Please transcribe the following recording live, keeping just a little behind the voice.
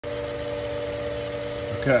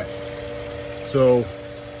Okay, so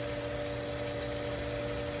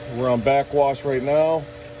we're on backwash right now.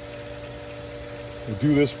 We'll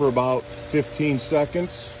do this for about 15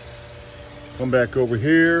 seconds. Come back over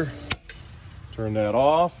here, turn that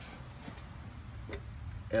off.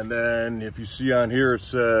 And then if you see on here, it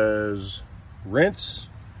says rinse.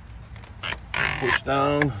 Push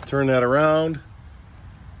down, turn that around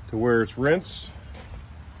to where it's rinse.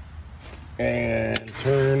 And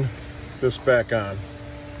turn this back on.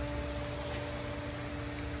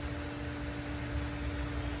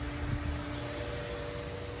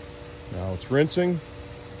 Now it's rinsing.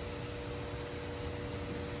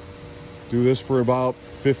 Do this for about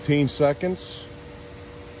 15 seconds.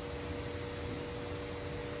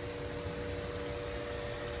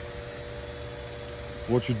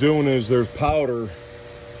 What you're doing is there's powder,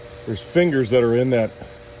 there's fingers that are in that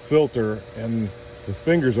filter, and the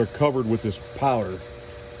fingers are covered with this powder.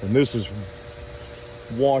 And this is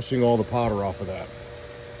washing all the powder off of that.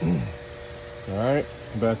 All right,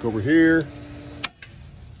 come back over here.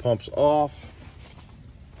 Pumps off,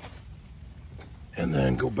 and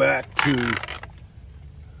then go back to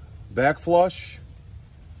back flush.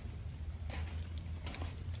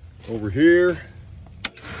 Over here,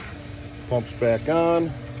 pumps back on,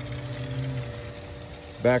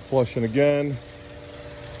 back flushing again.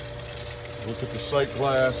 Look at the sight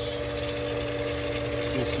glass,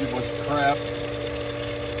 you'll see a bunch of crap.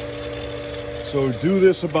 So do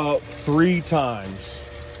this about 3 times.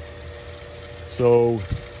 So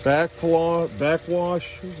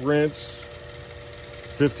backwash, rinse,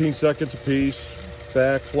 15 seconds a piece.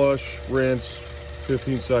 Back flush, rinse,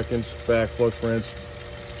 15 seconds. Back flush, rinse.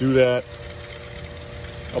 Do that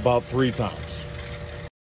about 3 times.